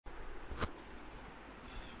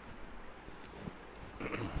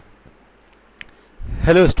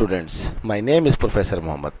Hello students, my name is Professor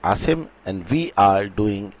Muhammad Asim and we are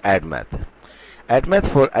doing AddMath. AddMath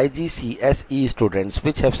for IGCSE students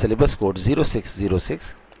which have syllabus code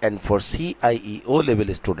 0606 and for CIE O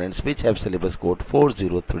level students which have syllabus code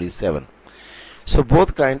 4037. So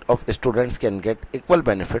both kind of students can get equal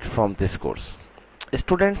benefit from this course.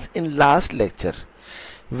 Students, in last lecture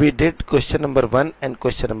we did question number 1 and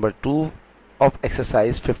question number 2 of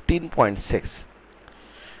exercise 15.6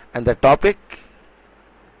 and the topic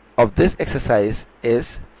of this exercise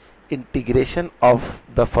is integration of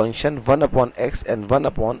the function 1 upon x and 1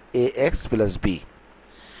 upon ax plus b.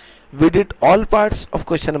 We did all parts of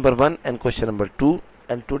question number 1 and question number 2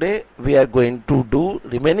 and today we are going to do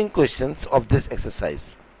remaining questions of this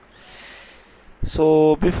exercise.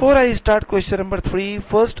 So before I start question number 3,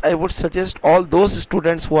 first I would suggest all those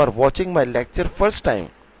students who are watching my lecture first time,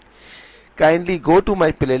 kindly go to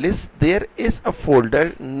my playlist. There is a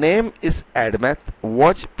folder, name is AddMath.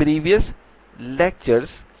 Watch previous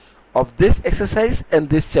lectures of this exercise and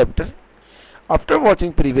this chapter. After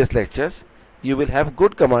watching previous lectures, you will have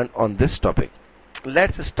good command on this topic.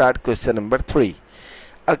 Let's start question number 3.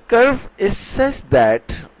 A curve is such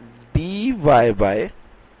that dy by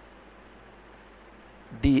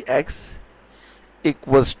dx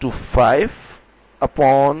equals to 5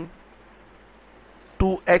 upon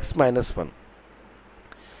 2x minus 1.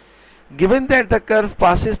 Given that the curve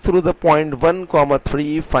passes through the point 1,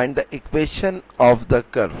 3, find the equation of the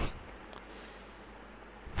curve.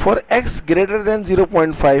 For x greater than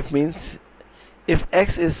 0.5 means if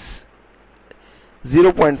x is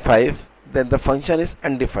 0.5 then the function is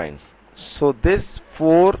undefined. So this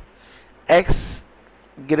for x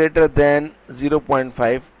greater than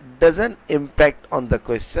 0.5 doesn't impact on the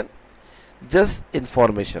question, just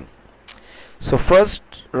information. So first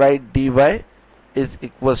write dy is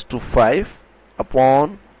equals to 5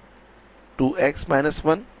 upon 2x minus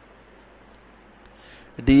 1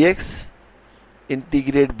 dx,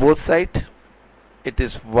 integrate both sides, it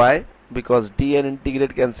is y because d and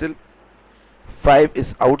integrate cancel, 5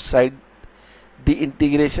 is outside the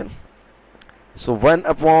integration, so 1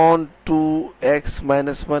 upon 2x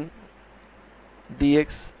minus 1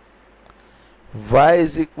 dx, y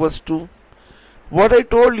is equals to what I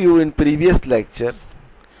told you in previous lecture.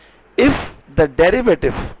 If the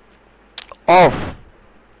derivative of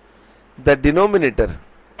the denominator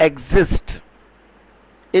exists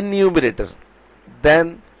in numerator,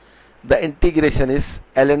 then the integration is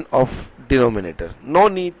ln of denominator. No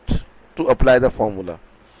need to apply the formula.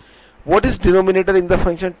 What is denominator in the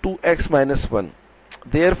function? 2x minus 1.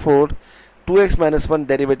 Therefore 2x minus 1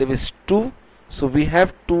 derivative is 2, so we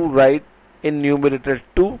have to write in numerator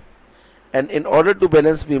 2, and in order to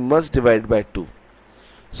balance we must divide by 2.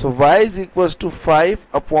 So y is equals to 5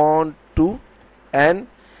 upon 2 and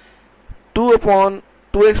 2 upon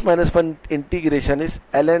 2x minus 1 integration is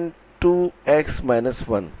ln 2x minus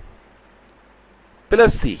 1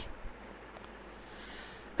 plus c.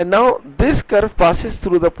 And now this curve passes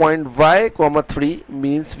through the point y, 3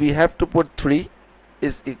 means we have to put 3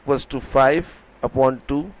 is equals to 5 upon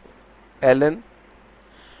 2 ln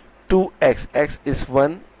 2x, x is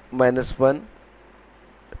 1 minus 1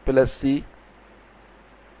 plus c,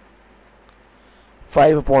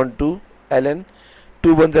 5 upon 2 ln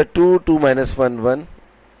 2 ones are 2, 2 minus 1 1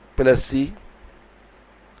 plus c,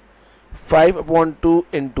 5 upon 2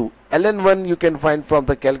 into ln 1 you can find from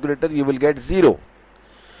the calculator, you will get 0.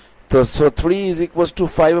 So 3 is equals to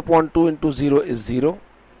 5 upon 2 into 0 is 0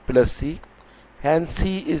 plus c, and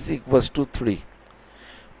c is equals to 3.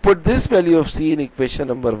 Put this value of c in equation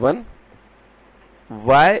number 1.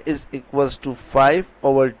 Y is equals to 5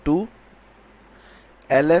 over 2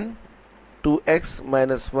 ln 2x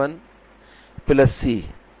minus 1 plus c.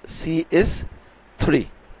 c is 3.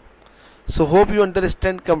 So hope you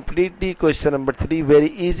understand completely question number 3. Very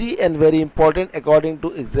easy and very important according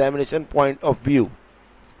to examination point of view.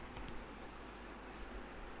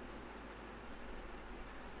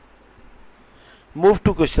 Move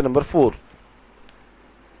to question number 4.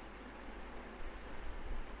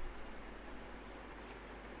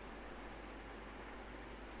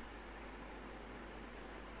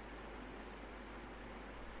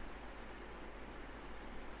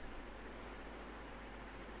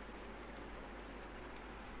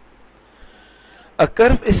 A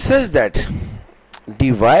curve is such that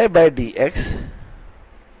dy by dx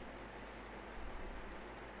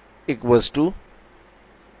equals to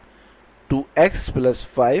 2x plus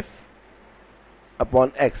 5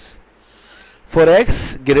 upon x. For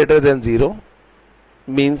x greater than 0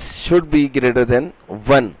 means should be greater than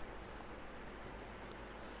 1.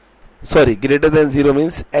 Sorry, greater than 0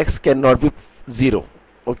 means x cannot be 0.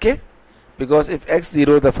 Okay, because if x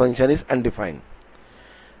 0 the function is undefined.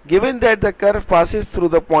 Given that the curve passes through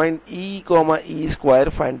the point e comma e square,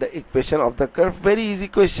 find the equation of the curve. Very easy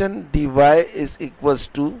question. dy is equals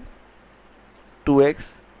to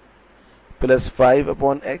 2x plus 5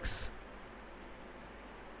 upon x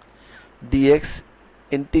dx.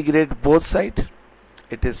 Integrate both sides,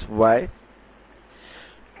 it is y.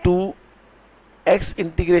 2x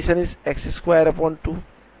integration is x square upon 2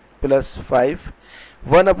 plus 5.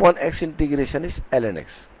 1 upon x integration is ln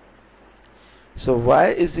x. So y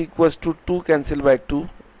is equals to 2 cancel by 2,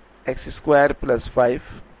 x square plus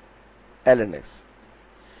 5 ln x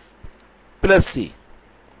plus c.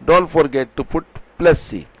 Don't forget to put plus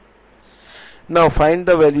c. Now find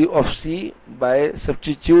the value of c by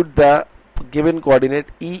substitute the given coordinate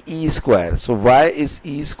e square. So y is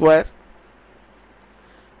e square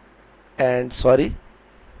and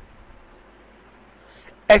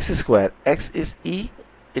x square. X is e,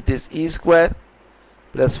 it is e square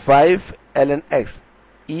plus 5 ln x,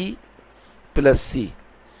 e plus c.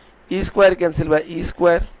 E square cancel by e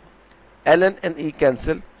square, ln and e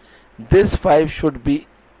cancel. This 5 should be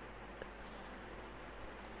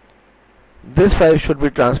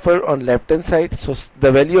transferred on left hand side, so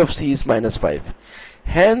the value of c is minus 5.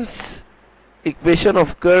 Hence equation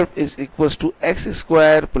of curve is equals to x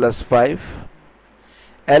square plus 5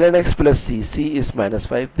 ln x plus c. C is minus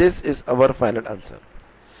 5. This is our final answer.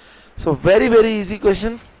 So very easy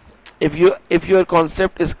question. If your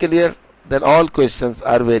concept is clear, then all questions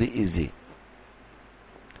are very easy.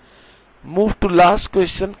 Move to last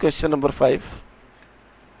question, question number 5.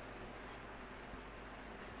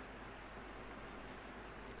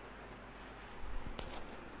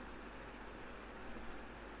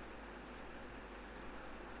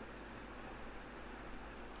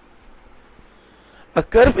 A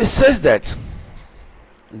curve is such that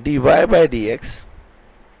dy by dx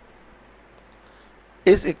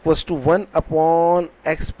is equals to 1 upon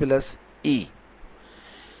x plus e,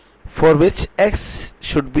 for which x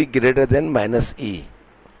should be greater than minus e.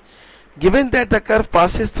 Given that the curve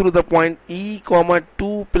passes through the point e comma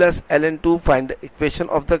 2 plus ln 2, find the equation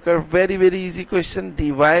of the curve. Very easy question.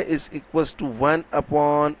 dy is equals to 1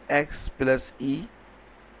 upon x plus e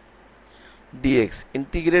dx.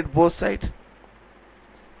 Integrate both sides.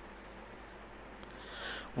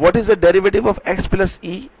 What is the derivative of x plus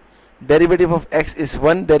e? Derivative of x is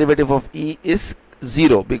 1, derivative of e is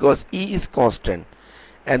 0, because e is constant,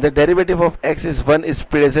 and the derivative of x is 1 is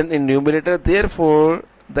present in numerator. Therefore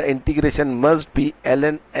the integration must be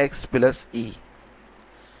ln x plus e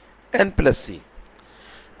n plus c.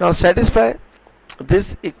 Now satisfy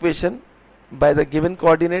this equation by the given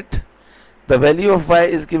coordinate. The value of y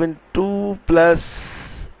is given 2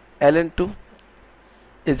 plus ln 2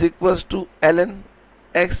 is equals to ln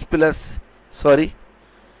x plus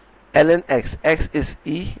ln x. X is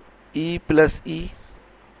e plus e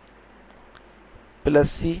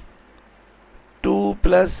plus c. 2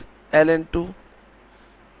 plus ln 2,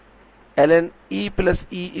 ln e plus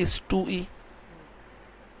e is 2e.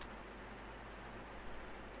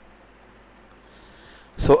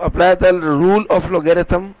 So apply the rule of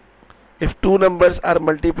logarithm. If two numbers are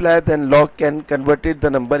multiplied, then log can convert the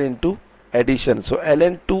number into addition. So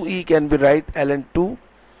ln 2e can be write ln 2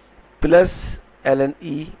 plus ln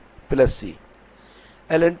e plus c.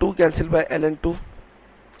 ln 2 cancel by ln 2.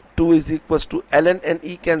 2 is equals to ln and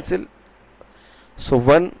e cancel. So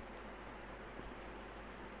 1.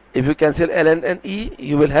 If you cancel ln and e,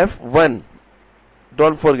 you will have 1.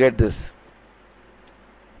 Don't forget this.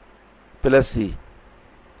 Plus c.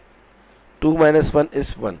 2 minus 1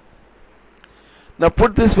 is 1. Now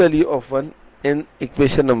put this value of 1 in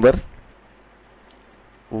equation number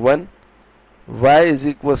 1. Y is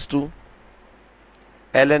equals to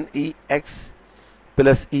ln e x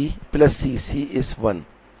plus e plus c. C is 1.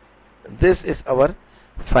 This is our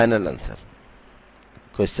final answer.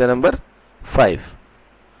 Question number 5.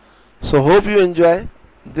 So hope you enjoy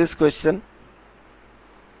this question.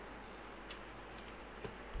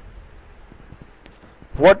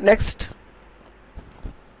 What next?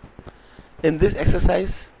 In this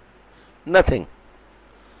exercise, nothing.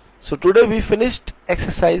 So today we finished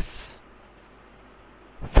exercise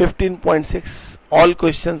 15.6, all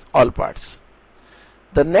questions, all parts.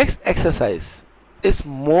 The next exercise is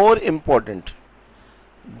more important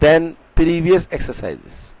than previous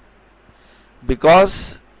exercises,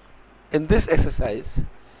 because in this exercise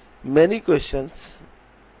many questions,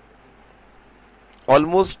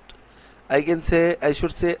 almost I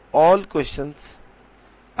should say all questions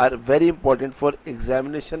are very important for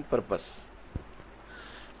examination purpose.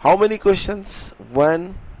 How many questions?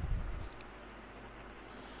 1,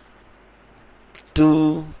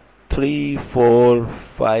 2, 3, 4,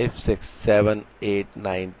 5, 6, 7, 8,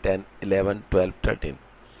 9, 10, 11, 12, 13.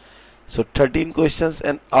 So 13 questions,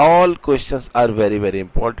 and all questions are very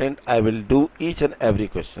important. I will do each and every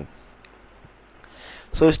question.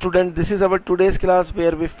 So student, this is our today's class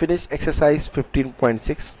where we finish exercise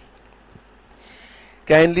 15.6.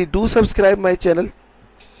 Kindly do subscribe my channel,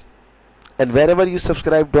 and wherever you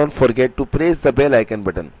subscribe, don't forget to press the bell icon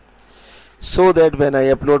button so that when I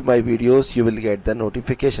upload my videos you will get the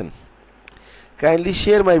notification. Kindly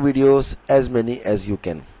share my videos as many as you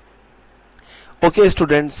can. Okay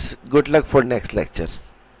students, good luck for next lecture.